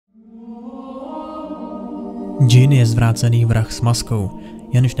Jhin je zvrácený vrah s maskou,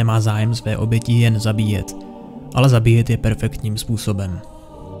 jenž nemá zájem své oběti jen zabíjet, ale zabíjet je perfektním způsobem.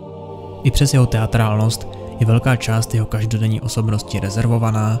 I přes jeho teatrálnost je velká část jeho každodenní osobnosti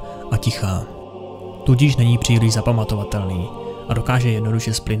rezervovaná a tichá. Tudíž není příliš zapamatovatelný a dokáže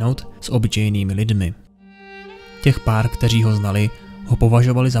jednoduše splynout s obyčejnými lidmi. Těch pár, kteří ho znali, ho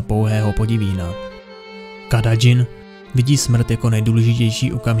považovali za pouhého podivína. Khada Jhin vidí smrt jako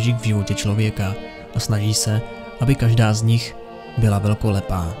nejdůležitější okamžik v životě člověka a snaží se, aby každá z nich byla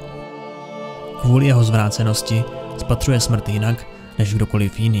velkolepá. Kvůli jeho zvrácenosti spatřuje smrt jinak než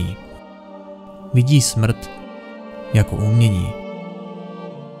kdokoliv jiný. Vidí smrt jako umění.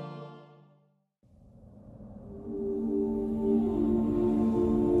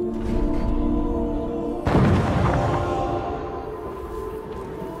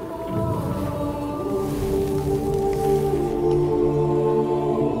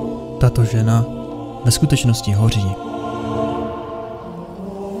 Tato žena ve skutečnosti hoří.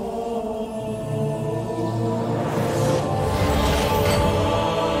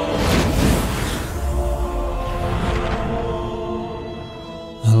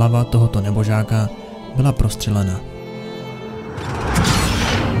 Hlava tohoto nebožáka byla prostřelena.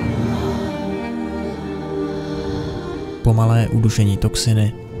 Pomalé udušení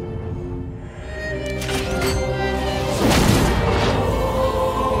toxiny,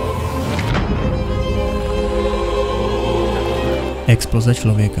 exploze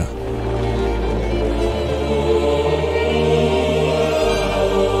člověka.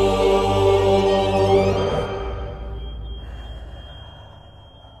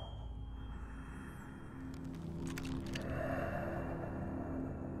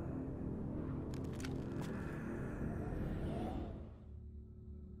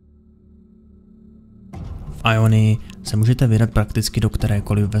 V Ionii se můžete vydat prakticky do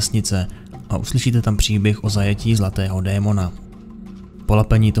kterékoliv vesnice a uslyšíte tam příběh o zajetí zlatého démona.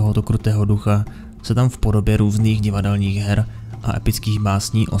 Polepení tohoto krutého ducha se tam v podobě různých divadelních her a epických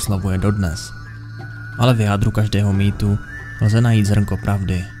básní oslavuje dodnes. Ale v jádru každého mýtu lze najít zrnko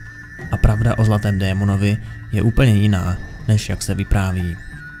pravdy. A pravda o zlatém démonovi je úplně jiná, než jak se vypráví.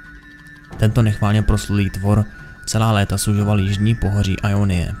 Tento nechválně proslulý tvor celá léta sužoval jižní pohoří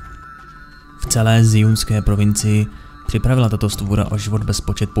Ionie. V celé ionské provincii připravila tato stvůra o život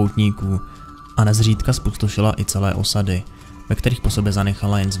bezpočet poutníků a nezřídka zpustošila i celé osady, ve kterých po sobě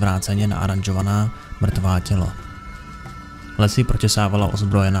zanechala jen zvráceně naaranžovaná mrtvá těla. Lesy pročesávala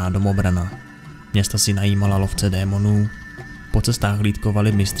ozbrojená domobrana, města si najímala lovce démonů, po cestách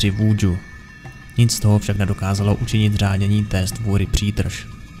hlídkovali mistři vůdžu. Nic z toho však nedokázalo učinit řádění té stvůry přítrž.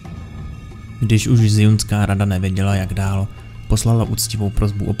 Když už ionská rada nevěděla jak dál, poslala úctivou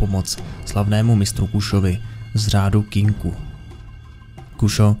prosbu o pomoc slavnému mistru Kušovi z řádu Kinku.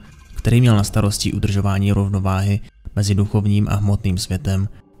 Kušo, který měl na starosti udržování rovnováhy mezi duchovním a hmotným světem,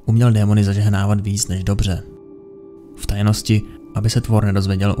 uměl démony zažehnávat víc než dobře. V tajnosti, aby se tvor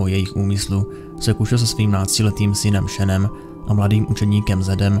nedozvěděl o jejich úmyslu, se Kušo se svým 12letým synem Shenem a mladým učeníkem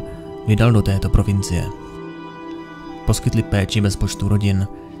Zedem vydal do této provincie. Poskytli péči bez počtu rodin,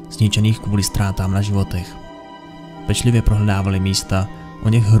 zničených kvůli ztrátám na životech. Pečlivě prohledávali místa o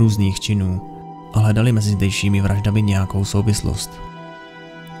něch hrůzných činů a hledali mezi zdejšími vraždami nějakou souvislost.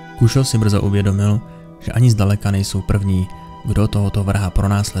 Kušo si brzo uvědomil, že ani zdaleka nejsou první, kdo tohoto vraha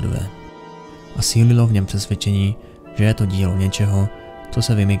pronásleduje. A sílilo v něm přesvědčení, že je to dílo něčeho, co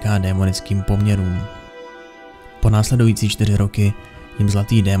se vymyká démonickým poměrům. Po následující 4 roky jim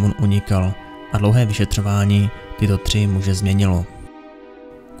zlatý démon unikal a dlouhé vyšetřování tyto 3 muže změnilo.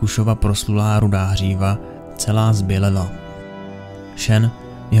 Kušova proslulá rudá hříva celá zbělela. Shen,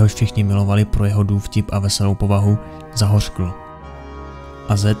 jehož všichni milovali pro jeho důvtip a veselou povahu, zahořkl.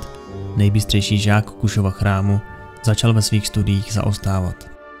 A Zed, nejbystřejší žák Kušova chrámu, začal ve svých studiích zaostávat.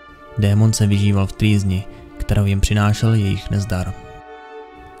 Démon se vyžíval v trýzni, kterou jim přinášel jejich nezdar.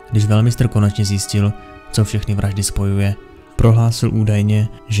 Když velmistr konečně zjistil, co všechny vraždy spojuje, prohlásil údajně,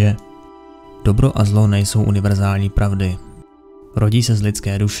 že dobro a zlo nejsou univerzální pravdy. Rodí se z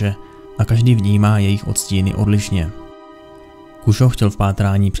lidské duše a každý vnímá jejich odstíny odlišně. Kušo chtěl v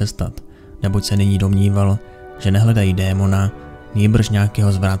pátrání přestat, neboť se nyní domníval, že nehledají démona, nýbrž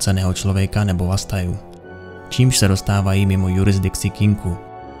nějakého zvráceného člověka nebo vastaju, čímž se dostávají mimo jurisdikci Kinku.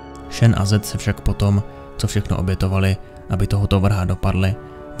 Shen a Zed se však potom, co všechno obětovali, aby tohoto vrha dopadli,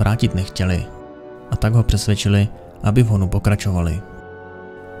 vrátit nechtěli a tak ho přesvědčili, aby v honu pokračovali.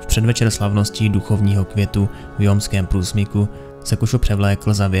 V předvečer slavností duchovního květu v ionském průsmyku se Kušo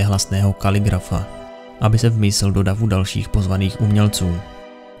převlékl za věhlasného kaligrafa, aby se vmísil do davu dalších pozvaných umělců.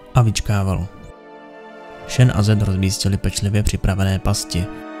 A vyčkával. Shen a Zed rozmístili pečlivě připravené pasti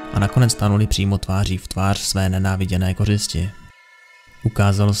a nakonec stanuli přímo tváří v tvář své nenáviděné kořisti.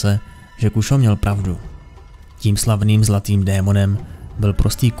 Ukázalo se, že Kušo měl pravdu. Tím slavným zlatým démonem byl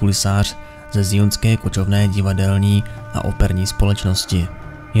prostý kulisář ze ionské kočovné divadelní a operní společnosti,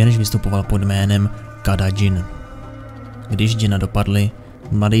 jenž vystupoval pod jménem Khada Jhin. Když Jhina dopadli,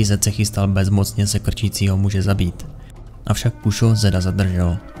 mladý zed se chystal bezmocně se krčícího muže zabít, avšak Kušo zeda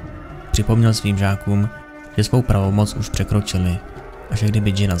zadržel. Připomněl svým žákům, že svou pravomoc už překročili a že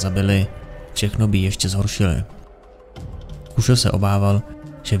kdyby Jhina zabili, všechno by ještě zhoršili. Kušo se obával,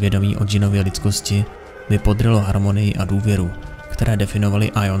 že vědomí o Jhinově lidskosti by podrylo harmonii a důvěru, které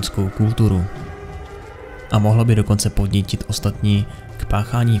definovaly ionskou kulturu. A mohlo by dokonce podnítit ostatní k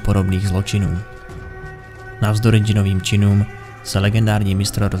páchání podobných zločinů. Navzdory Jhinovým činům se legendární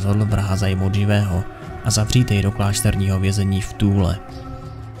mistr rozhodl vraha zajmout živého a zavřít jej do klášterního vězení v Túle.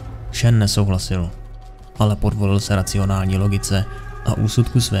 Shen nesouhlasil, ale podvolil se racionální logice a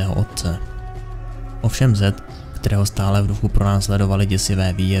úsudku svého otce. Ovšem Zed, kterého stále v duchu pronásledovaly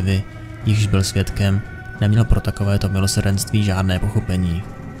děsivé výjevy, jichž byl svědkem, neměl pro takovéto milosrdenství žádné pochopení.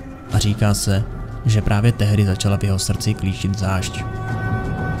 A říká se, že právě tehdy začala v jeho srdci klíčit zášť.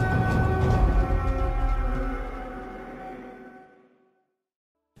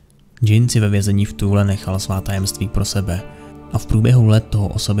 Jhin si ve vězení v Túle nechal svá tajemství pro sebe a v průběhu let toho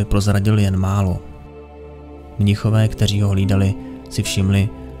o sobě prozradil jen málo. Mnichové, kteří ho hlídali, si všimli,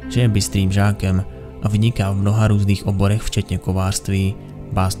 že je bystrým žákem a vyniká v mnoha různých oborech včetně kovářství,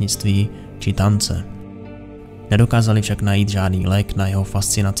 básnictví či tance. Nedokázali však najít žádný lék na jeho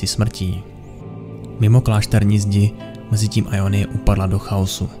fascinaci smrtí. Mimo klášterní zdi mezitím Ionie upadla do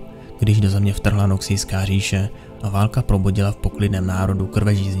chaosu, když do země vtrhla noxijská říše a válka probudila v poklidném národu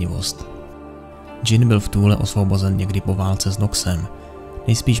krvežíznivost. Jhin byl v Túle osvobozen někdy po válce s Noxem,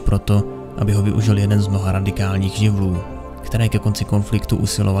 nejspíš proto, aby ho využil jeden z mnoha radikálních živlů, které ke konci konfliktu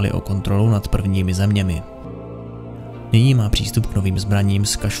usilovali o kontrolu nad prvními zeměmi. Nyní má přístup k novým zbraním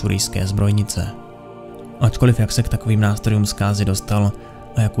z kašurijské zbrojnice. Ačkoliv jak se k takovým nástrojům zkázy dostal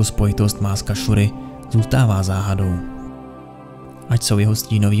a jakou spojitost má s Kašury, zůstává záhadou. Ať jsou jeho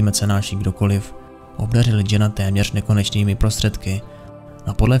stínoví mecenáši kdokoliv, obdařili Jhina téměř nekonečnými prostředky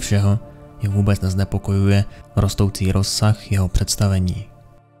a podle všeho je vůbec neznepokojuje rostoucí rozsah jeho představení.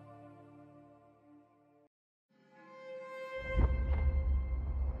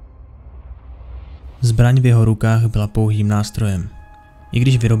 Zbraň v jeho rukách byla pouhým nástrojem, i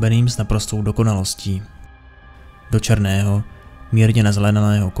když vyrobeným s naprostou dokonalostí. Do černého, mírně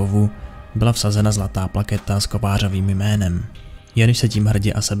nazelenaného kovu byla vsazena zlatá plaketa s kovářovým jménem, jenž se tím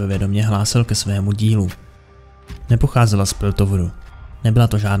hrdě a sebevědomě hlásil ke svému dílu. Nepocházela z piltovru, nebyla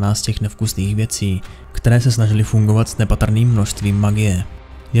to žádná z těch nevkusných věcí, které se snažily fungovat s nepatrným množstvím magie,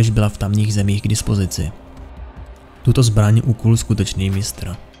 jež byla v tamních zemích k dispozici. Tuto zbraň ukul skutečný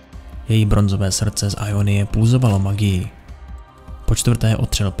mistr. Její bronzové srdce z Ionie pulzovalo magii. Počtvrté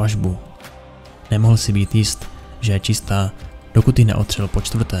otřel pažbu. Nemohl si být jist, že je čistá, dokud ji neotřel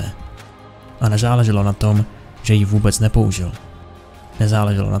počtvrté. A nezáleželo na tom, že ji vůbec nepoužil.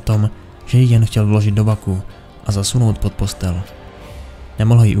 Nezáleželo na tom, že ji jen chtěl vložit do vaku a zasunout pod postel.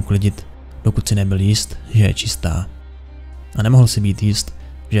 Nemohl ji uklidit, dokud si nebyl jist, že je čistá. A nemohl si být jist,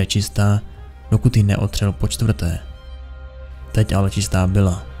 že je čistá, dokud ji neotřel počtvrté. Teď ale čistá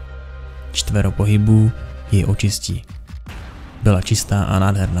byla. 4 pohybů ji očistí. Byla čistá a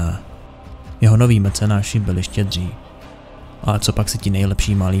nádherná. Jeho noví mecenáši byli štědří. Ale co pak si ti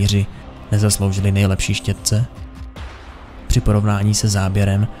nejlepší malíři nezasloužili nejlepší štětce? Při porovnání se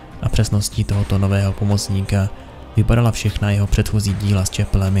záběrem a přesností tohoto nového pomocníka vypadala všechna jeho předchozí díla s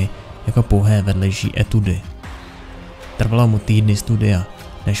čepelemi jako pouhé vedlejší etudy. Trvalo mu týdny studia,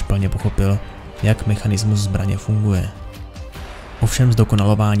 než plně pochopil, jak mechanismus zbraně funguje. Ovšem s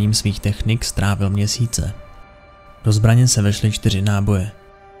dokonalováním svých technik strávil měsíce. Do zbraně se vešly 4 náboje.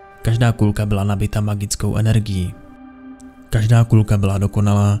 Každá kulka byla nabita magickou energií. Každá kulka byla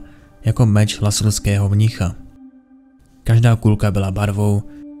dokonalá jako meč lasurského mnicha. Každá kulka byla barvou,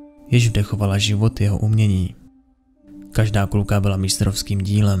 jež vdechovala život jeho umění. Každá kulka byla mistrovským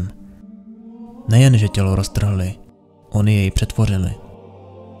dílem. Nejen, že tělo roztrhli, oni jej přetvořili.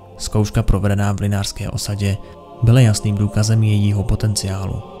 Zkouška provedená v linářské osadě byla jasným důkazem jejího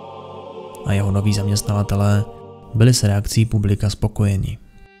potenciálu. A jeho noví zaměstnavatelé byli s reakcí publika spokojeni.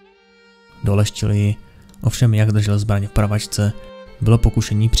 Doleštili ji, ovšem jak držel zbraň v pravačce, bylo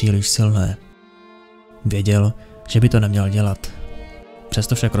pokušení příliš silné. Věděl, že by to neměl dělat.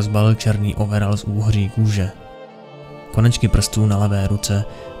 Přesto však rozbalil černý overall z úhoří kůže. Konečky prstů na levé ruce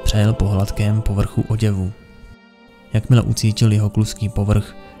přejel po hladkém povrchu oděvu. Jakmile ucítil jeho kluský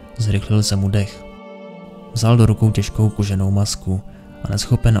povrch, zrychlil se mu dech. Vzal do rukou těžkou koženou masku a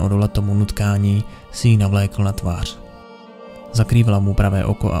neschopen odolat tomu nutkání si ji navlékl na tvář. Zakrývala mu pravé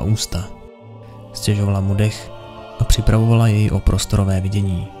oko a ústa. Stěžovala mu dech a připravovala jej o prostorové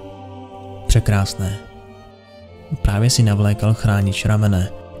vidění. Překrásné. Právě si navlékal chránič ramene,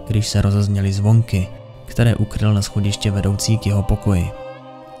 když se rozezněly zvonky, které ukryl na schodiště vedoucí k jeho pokoji.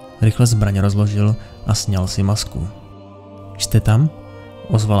 Rychle zbraň rozložil a sňal si masku. Jste tam?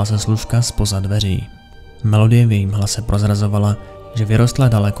 Ozvala se služka zpoza dveří. Melodie v jejím hlase prozrazovala, že vyrostla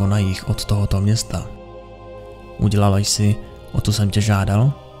daleko na jih od tohoto města. Udělala jsi, o co jsem tě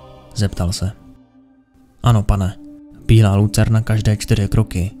žádal? Zeptal se. Ano, pane. Bílá lucerna každé 4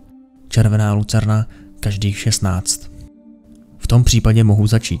 kroky. Červená lucerna každých 16. V tom případě mohu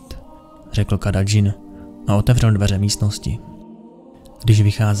začít, řekl Khada Jhin a otevřel dveře místnosti. Když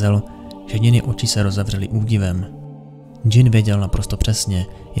vycházel, Jhininy oči se rozevřely údivem. Jhin věděl naprosto přesně,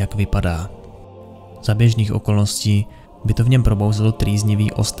 jak vypadá. Za běžných okolností by to v něm probouzelo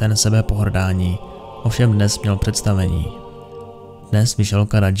trýznivý osten sebepohrdání, ovšem dnes měl představení. Dnes vyšel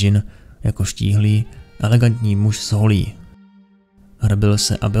Khada Jhin jako štíhlý, elegantní muž s holí. Hrbil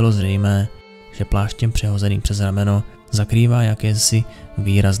se a bylo zřejmé, že pláštěm přehozeným přes rameno zakrývá jakési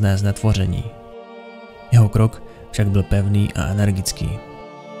výrazné znetvoření. Jeho krok však byl pevný a energický.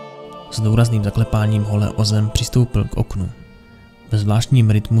 S důrazným zaklepáním hole o zem přistoupil k oknu. Ve zvláštním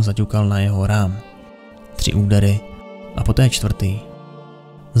rytmu zaťukal na jeho rám. 3 údery a poté 4.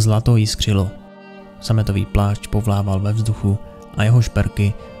 Zlato jiskřilo. Sametový plášť povlával ve vzduchu a jeho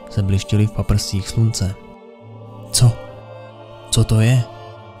šperky se blištily v paprscích slunce. Co to je?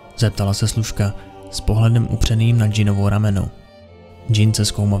 Zeptala se služka s pohledem upřeným na Jhinovo rameno. Jhin se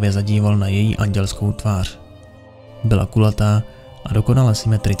zkoumavě zadíval na její andělskou tvář. Byla kulatá a dokonale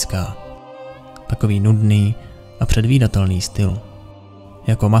symetrická. Takový nudný a předvídatelný styl.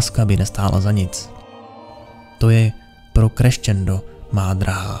 Jako maska by nestála za nic. To je pro crescendo, má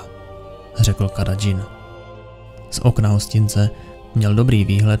drahá, řekl Khada Jhin. Z okna hostince měl dobrý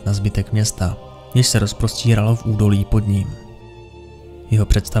výhled na zbytek města, jež se rozprostíralo v údolí pod ním. Jeho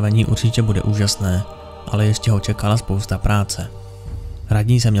představení určitě bude úžasné, ale ještě ho čekala spousta práce.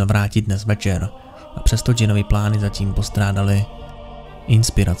 Radní se měl vrátit dnes večer a přesto Jhinovy plány zatím postrádaly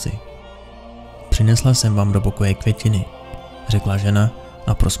inspiraci. Přinesla jsem vám do pokoje květiny, řekla žena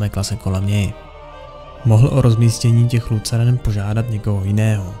a prosmekla se kolem něj. Mohl o rozmístění těch luceren požádat někoho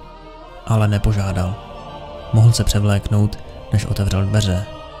jiného, ale nepožádal. Mohl se převléknout, než otevřel dveře,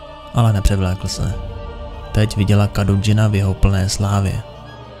 ale nepřevlékl se. Teď viděla Khadu Jhina v jeho plné slávě.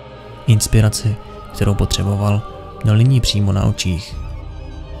 Inspiraci, kterou potřeboval, měl nyní přímo na očích.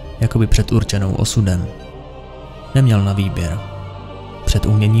 Jakoby před určenou osudem. Neměl na výběr. Před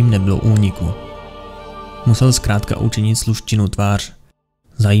uměním nebylo úniku. Musel zkrátka učinit služčinu tvář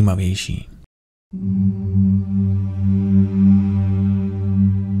zajímavější.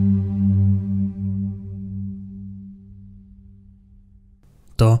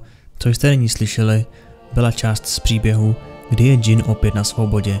 To, co jste nyní slyšeli, byla část z příběhu, kdy je Jhin opět na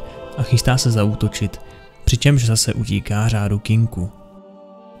svobodě a chystá se zaútočit, přičemž zase utíká řádu kinku.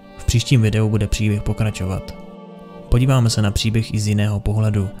 V příštím videu bude příběh pokračovat. Podíváme se na příběh i z jiného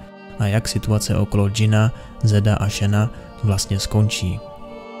pohledu a jak situace okolo Jhina, Zeda a Shena vlastně skončí.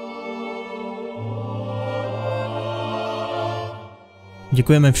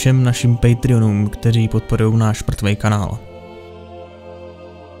 Děkujeme všem našim Patreonům, kteří podporují náš mrtvej kanál.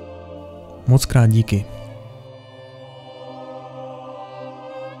 Moc krát díky.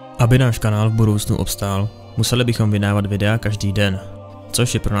 Aby náš kanál v budoucnu obstál, museli bychom vydávat videa každý den,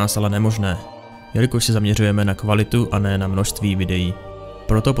 což je pro nás ale nemožné, jelikož se zaměřujeme na kvalitu a ne na množství videí.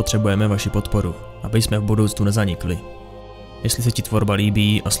 Proto potřebujeme vaši podporu, aby jsme v budoucnu nezanikli. Jestli se ti tvorba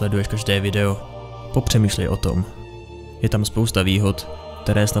líbí a sleduješ každé video, popřemýšlej o tom. Je tam spousta výhod,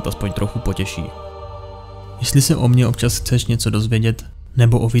 které snad aspoň trochu potěší. Jestli se o mně občas chceš něco dozvědět,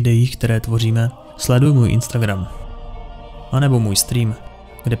 nebo o videích, které tvoříme, sleduj můj Instagram. A nebo můj stream,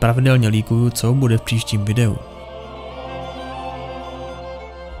 kde pravidelně líkuju, co bude v příštím videu.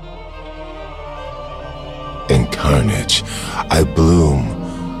 In carnage, I bloom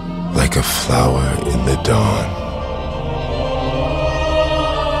like a flower in the dawn.